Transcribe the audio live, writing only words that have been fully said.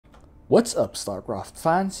What's up, Starcraft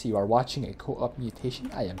fans? You are watching a co-op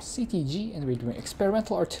mutation. I am CTG and we're doing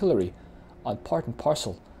experimental artillery on Part and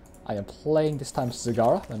Parcel. I am playing this time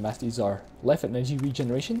Zagara. My masteries are life and energy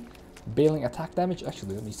regeneration, bailing attack damage,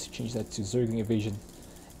 actually let me change that to Zerging evasion,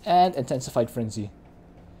 and intensified frenzy.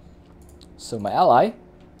 So my ally,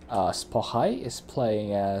 Spochai, is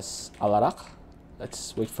playing as Alarak.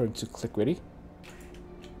 Let's wait for him to click ready.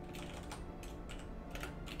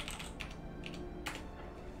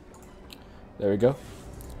 There we go.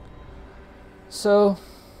 So,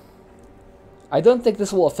 I don't think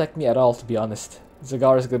this will affect me at all, to be honest.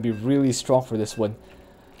 Zagara is going to be really strong for this one.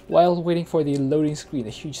 While waiting for the loading screen,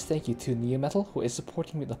 a huge thank you to Neometal, who is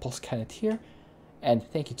supporting me with the Pulse Cannon here. And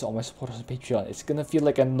thank you to all my supporters on Patreon. It's going to feel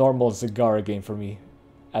like a normal Zagara game for me,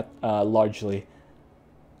 largely.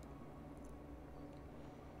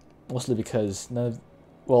 Mostly because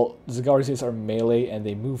Zagara's units are melee and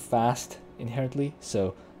they move fast inherently,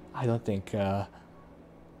 so I don't think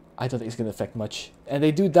it's gonna affect much, and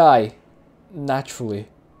they do die naturally.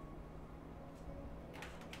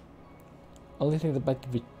 Only thing that might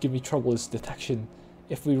give me trouble is detection.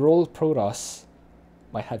 If we roll Protoss,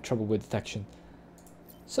 might have trouble with detection.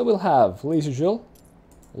 So we'll have laser drill,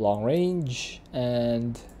 long range,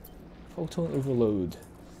 and photon overload.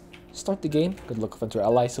 Start the game. Good luck with our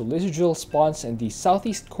ally. So laser drill spawns in the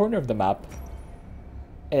southeast corner of the map.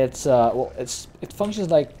 It's it functions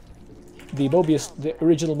like the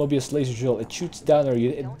original Mobius laser drill. It shoots down our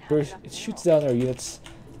unit. It shoots down our units.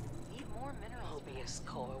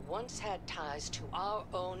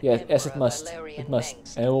 Yeah, yes, it must. It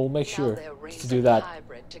must, and we'll make sure to do that.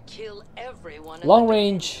 Long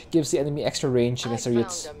range gives the enemy extra range against our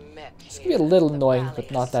units. It's gonna be a little annoying,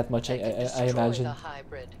 but not that much, I imagine.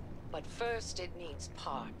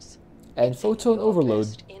 And photon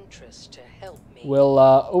overload will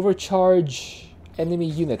overcharge enemy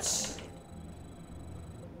units.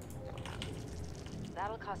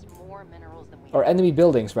 Or enemy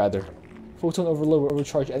buildings, rather. Photon overload will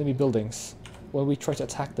overcharge enemy buildings when we try to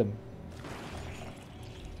attack them.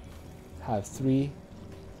 Have 3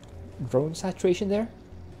 drone saturation there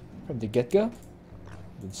from the get-go.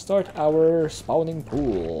 Then start our spawning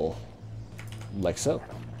pool. Like so.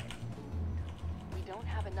 We don't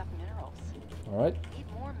have enough minerals. Alright. Need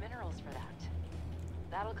more minerals for that.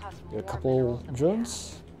 That'll cost more. Get a couple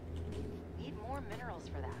drones. Need more minerals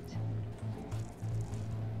for that.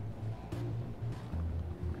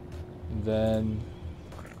 Then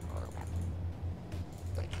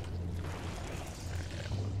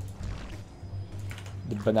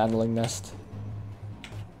the bananaling nest.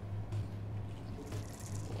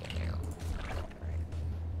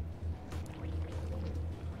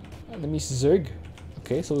 Enemy Zerg.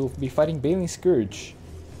 Okay, so we'll be fighting Bailing Scourge.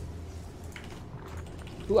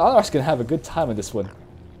 Ooh, Alarak's gonna have a good time on this one.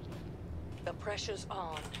 The pressure's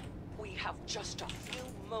on. We have just a few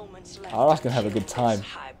moments left. Alarak's gonna have a good time.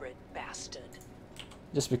 Hybrid bastard.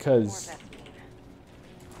 Just because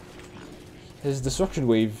his destruction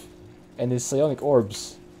wave and his psionic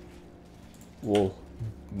orbs will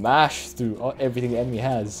mash through everything the enemy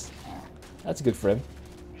has. That's good for him.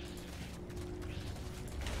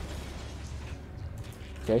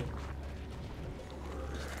 Okay.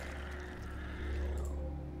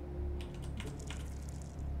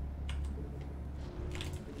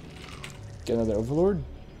 Get another overlord.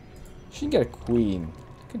 Should get a queen.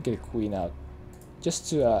 Could get a queen out, just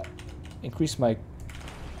to increase my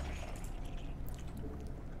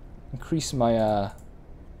creep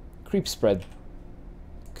spread.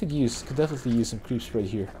 Could definitely use some creep spread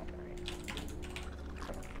here.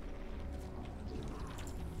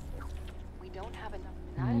 We don't have enough.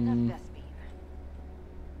 Not enough Vespine.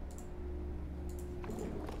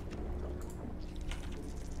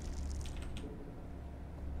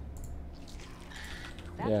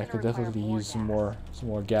 Yeah, I could definitely use some more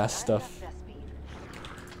gas stuff.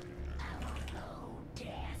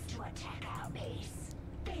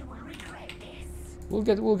 We'll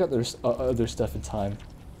get their other stuff in time,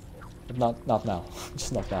 but not now.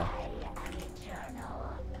 Just not now.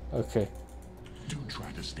 Okay. Do try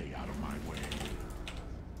to stay out of my way.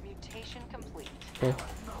 Mutation complete. Okay.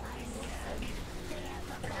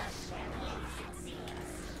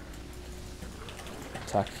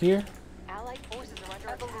 Attack here. Allied forces are under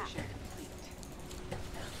attack.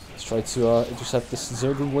 Let's try to intercept this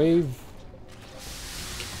Zergling wave.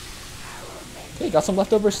 Okay, got some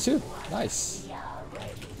leftovers too. Nice.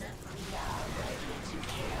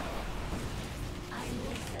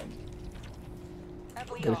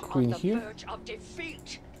 Get a queen here.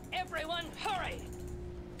 Everyone, hurry!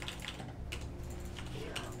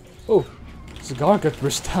 Oh, Zagara got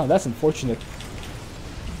burst down. That's unfortunate.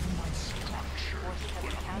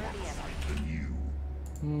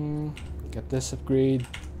 Get this upgrade,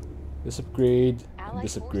 and this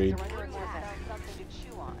upgrade.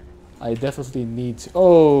 I definitely need to.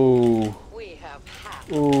 Oh, We have half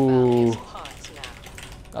of ooh, Valiant's parts now.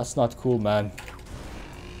 that's not cool, man.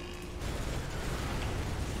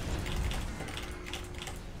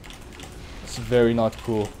 It's very not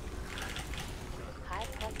cool.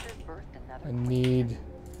 I need.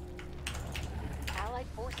 Allied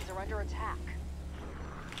forces are under attack.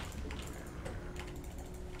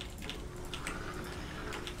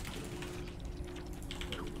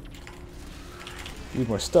 Need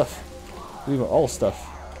more stuff. Need more all stuff.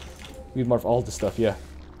 Need more of all the stuff, yeah.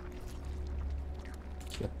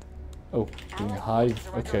 Get. Oh, doing hive.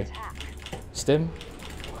 Okay. Stim.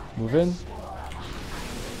 Move in.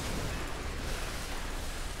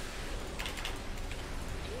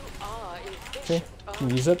 You are Okay. efficient. Can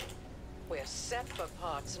you use it? We're set for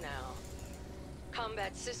parts now.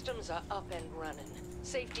 Combat systems are up and running.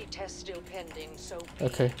 Safety tests still pending, so be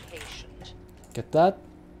Okay. patient. Get that.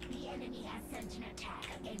 The enemy has sent an attack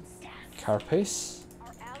against us. Carapace.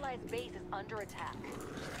 Our allies' base is under attack.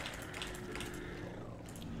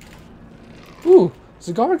 Ooh,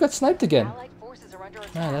 Zagara got sniped again. Allied forces are under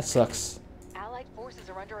attack. Man, that sucks. Allied forces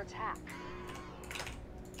are under attack.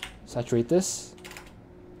 Saturate this.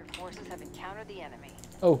 Your forces have encountered the enemy.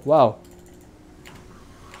 Oh, wow.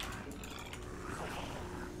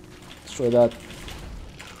 Destroy that.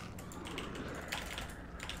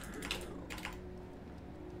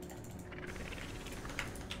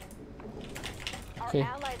 Okay. Our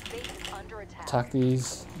allies' base is under attack. Attack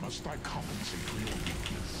these. Must I compensate for your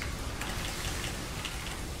weakness?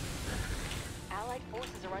 Allied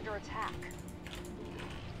forces are under attack.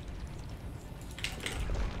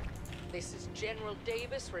 This is General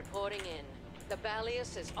Davis reporting in. The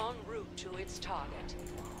Balius is en route to its target.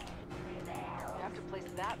 You have to place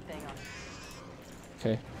that thing on.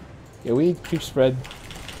 Okay. Yeah, we need creep spread.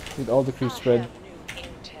 We need all the creep I spread. have new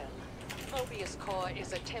intel. Mobius Corps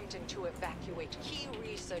is attempting to evacuate key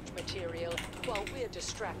research material while we're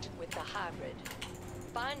distracted with the hybrid.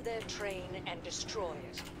 Find their train and destroy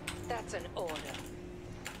it. That's an order.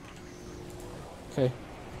 Okay.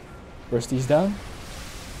 Burst these down.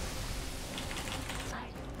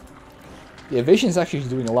 The evasion is actually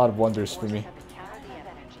doing a lot of wonders for me. Have encountered the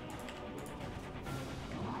enemy.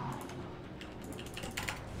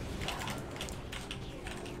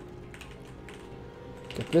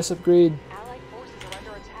 Get this upgrade. Allied forces are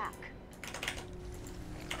under attack.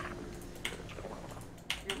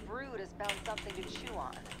 Your brood has found something to chew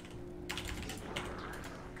on.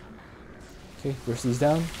 Okay, burst these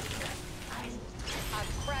down. I've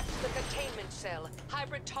cracked the containment cell.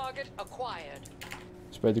 Hybrid target acquired.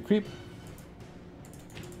 Spread the creep.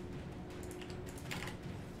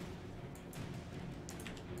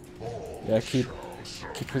 Yeah, keep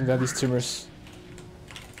putting down these tumors.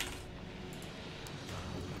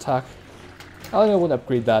 Attack. I don't know what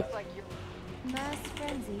upgrade that. Like you're Mass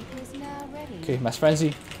frenzy is now ready. Okay, mass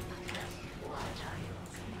frenzy.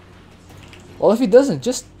 Well, if he doesn't,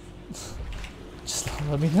 just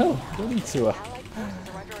let me know. Don't need to. allied forces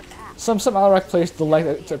are under attack. Some Alarak players don't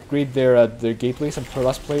like to upgrade their gateways. Some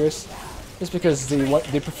Protoss players, just because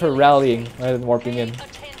they prefer rallying rather than warping in.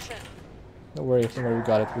 Attention. Don't worry, we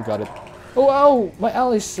got it. We got it. Oh, ow! My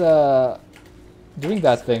ally's doing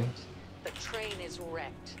that thing. The train is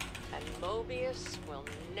wrecked, and Mobius will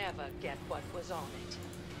never get what was on it.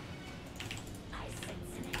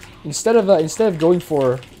 Instead of going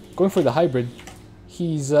for the hybrid,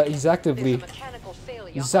 he's actively There's a mechanical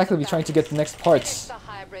failure he's on actively the trying to get the next Finish parts. the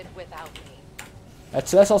hybrid without me.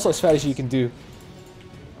 That's also a strategy you can do.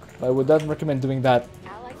 I would not recommend doing that,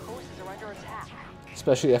 Allied forces are under attack.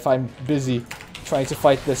 especially if I'm busy trying to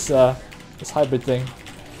fight this this hybrid thing.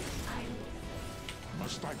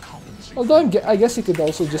 Must I compensate? Although I guess it could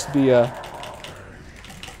also just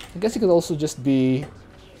be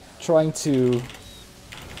trying to. Allied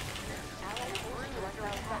forces are under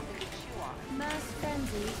attack. Something to chew on. Mass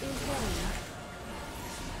frenzy is ready.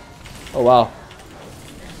 Oh wow.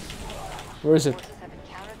 Where is it? Forces have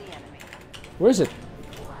encountered the enemy. Where is it?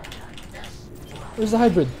 Where's the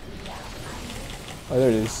hybrid? Oh, there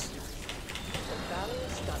it is. The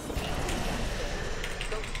Balius done beat.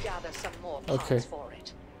 Go gather some more parts Okay. for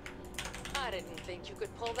it. I didn't think you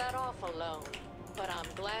could pull that off alone, but I'm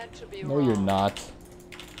glad to be No, wrong. you're not.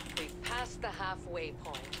 We've passed the halfway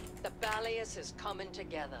point. The Balius is coming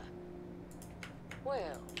together.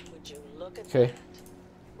 Well, would you look at Okay. that?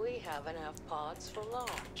 We have enough parts for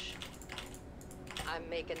launch. I'm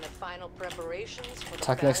making the final preparations for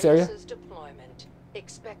Attack the next area. Balius's deployment.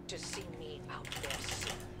 Expect to see me out there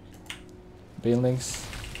soon. Banelings.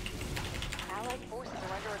 Allied forces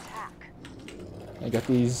are under attack. I got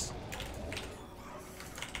these.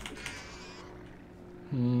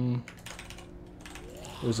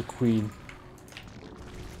 There's a queen.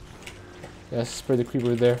 Yeah, spread the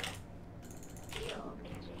creeper there.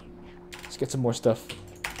 Let's get some more stuff.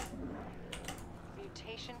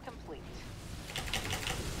 Mutation complete.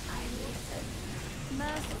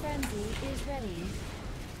 Mass frenzy is ready.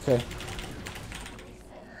 Okay.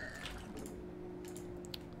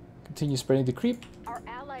 Continue spreading the creep. Our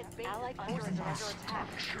allied forces are under attack.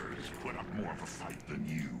 Structures put up more of a fight than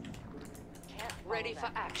you. Can't Ready follow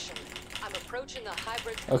for that. action. I'm approaching the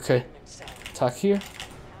hybrid Okay. containment cell. Attack here. Counter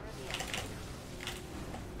the enemy.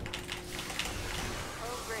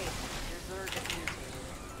 Oh great. Your Zerg is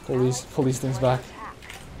mutated. Pull these things back. Attack.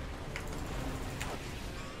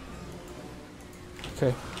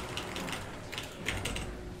 Okay.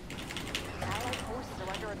 Allied forces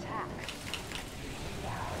are under attack.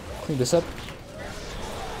 Clean this up.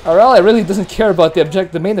 Our ally really doesn't care about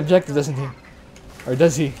the main objective, doesn't he? Or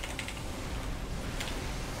does he?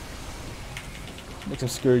 Make some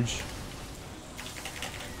scourge.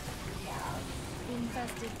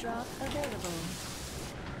 Infested drop available.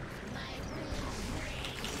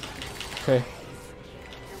 Okay.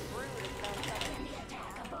 Your brood is found something.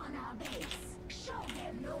 Attack upon our base. Show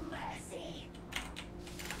them no mercy.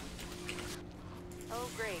 Oh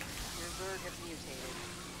great. Your Zerg has mutated.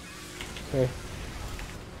 Okay.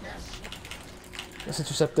 Let's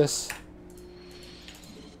intercept this.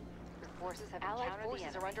 Your forces have allied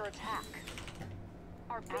forces are under attack.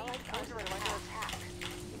 Our allied forces are under attack.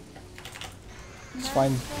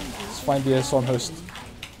 Let's find the storm host.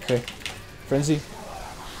 Okay. Frenzy.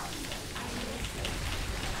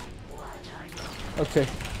 Okay.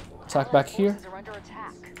 Attack back here. Forces are under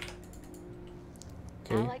attack.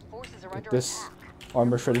 Okay. Allied forces are Get under this attack.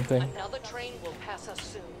 armor shredding thing. Another train will pass us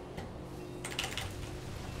soon.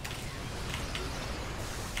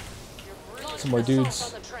 Your brood Launch Some more assault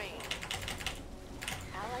dudes. on the train.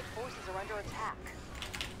 allied forces are under attack.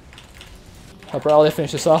 Help our ally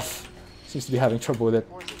finish this off. Seems to be having trouble with it.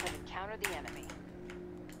 Forces have encountered the enemy.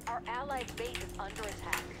 Our allied base is under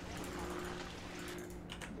attack.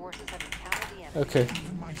 Forces have encountered the enemy. Okay.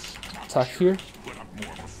 Even my structures Attack here. put up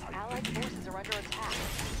more of a fight Allied than you. forces are under attack.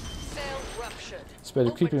 Cell ruptured. Spread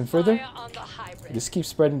the creep Open even further. fire on the hybrid. Just keep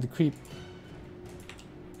spreading the creep.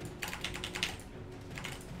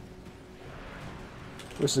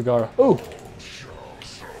 Where's Zagara? Oh!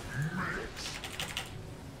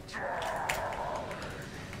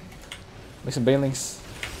 Make some banelings.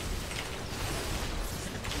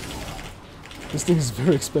 This thing is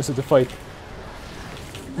very expensive to fight.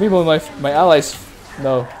 Meanwhile, my allies,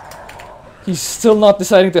 no. He's still not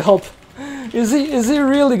deciding to help. Is he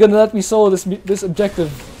really gonna let me solo this objective?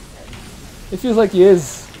 It feels like he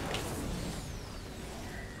is.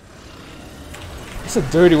 It's a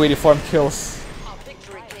dirty way to farm kills. Our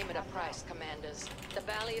victory came at a price, commanders. The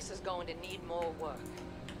Valius is going to need more work.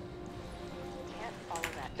 Can't follow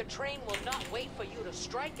that. The train will not wait for you to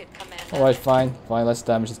strike it, Commander. Alright, fine. Fine, let's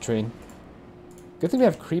damage the train. Good thing we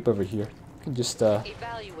have creep over here. We can just,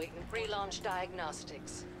 Evaluating pre-launch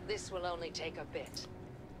diagnostics. This will only take a bit.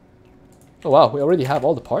 oh wow, we already have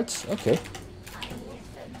all the parts? Okay.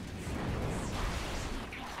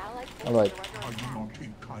 Allied forces Alright. are Are under you attack. not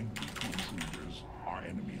being kind to intruders? Our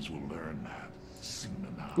enemies will learn that soon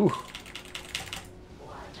enough. Ooh,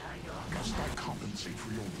 Must I compensate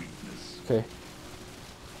for your weakness? okay.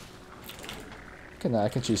 I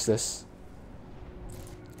can choose this.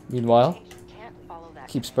 Meanwhile, Can't follow that.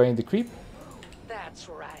 keep spraying the creep. That's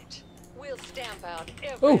right. We'll stamp out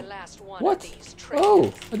every Oh, last one what? of these trains.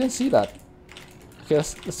 Oh, I didn't see that. Okay,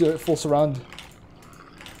 let's do it full surround.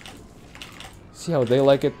 See how they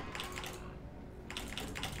like it.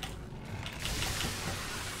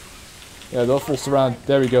 Yeah, they'll full surround.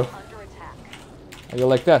 There we go. Under attack. How you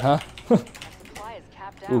like that, huh? Our supply is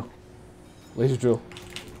capped out. Ooh, laser drill.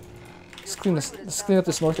 Let's clean up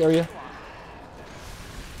this north area.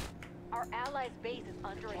 Our allies' base is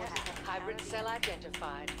under attack. Hybrid cell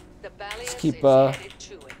identified. The Valius keep, is headed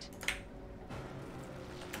to it.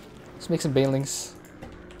 Let's make some banelings.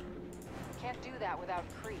 Can't do that without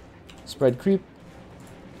creep. Spread creep.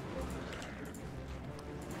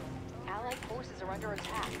 Allied forces are under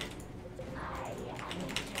attack.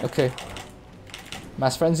 Okay.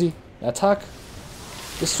 Mass frenzy. Attack.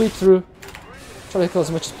 Just sweep through. Try to kill as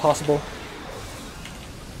much as possible.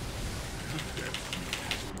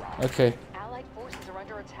 Okay. Allied forces are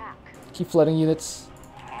under attack. Keep flooding units.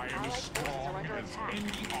 I am Allied as forces are strong under as attack.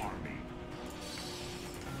 any army.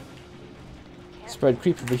 Can't Spread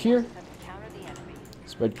creep over here. have encountered the enemy.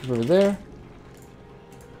 Spread creep over there.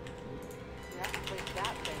 We have to place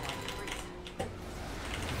that thing on creep.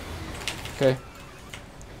 Okay.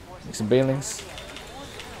 Make some banelings.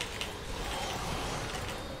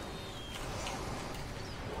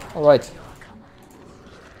 Alright.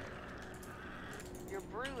 Your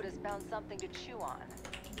brood has found something to chew on.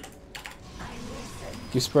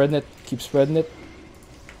 Keep spreading it. Keep spreading it.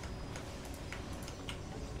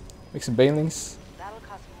 Make some banelings. That'll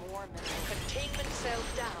cost more minerals. Containment cell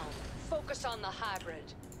down. Focus on the hybrid.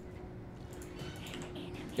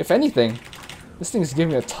 If anything, this thing is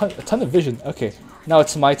giving me a ton of vision. Okay, now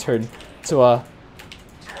it's my turn to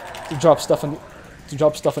drop stuff on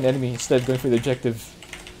the enemy instead of going for the objective.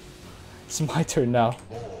 It's my turn now.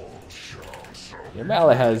 Yeah, my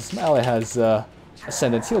ally has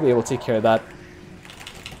ascendance. He'll be able to take care of that.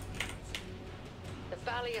 The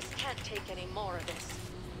Valius can't take any more of this.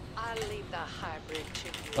 I'll leave the hybrid to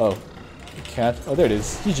you. Oh, you can't. Oh, there it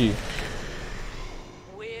is. GG.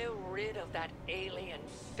 We're rid of that alien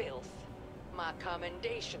filth. My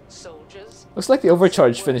commendation, soldiers. Looks like the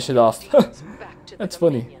overcharge finished it off. Back to the That's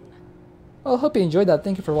funny. Dominion. Well, I hope you enjoyed that.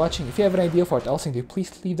 Thank you for watching. If you have an idea for what else to do,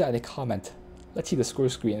 please leave that in a comment. Let's see the score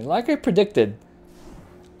screen. And like I predicted,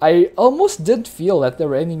 I almost didn't feel that there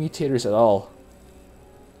were any mutators at all.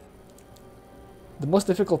 The most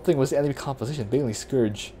difficult thing was the enemy composition, mainly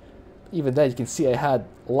Scourge. Even then, you can see I had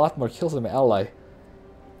a lot more kills than my ally.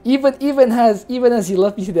 Even as he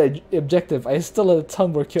left me to the objective, I still had a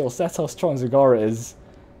ton more kills. That's how strong Zagara is.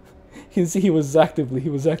 You can see he was actively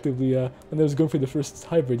when I was going for the first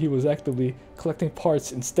hybrid, he was actively collecting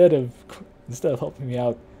parts instead of helping me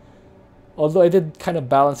out. Although I did kind of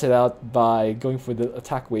balance it out by going for the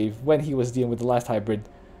attack wave when he was dealing with the last hybrid.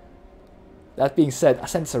 That being said,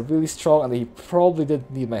 Ascendants are really strong and they probably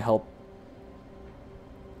didn't need my help.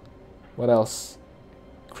 What else?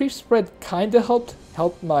 Creep spread kind of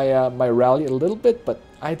helped my my rally a little bit, but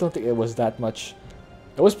I don't think it was that much.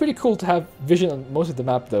 It was pretty cool to have vision on most of the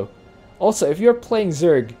map though. Also, if you're playing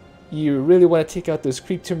Zerg, you really want to take out those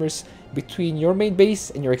creep tumors between your main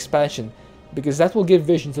base and your expansion, because that will give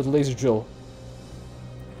vision to the laser drill.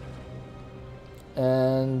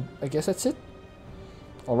 And I guess that's it.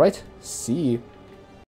 Alright, see you.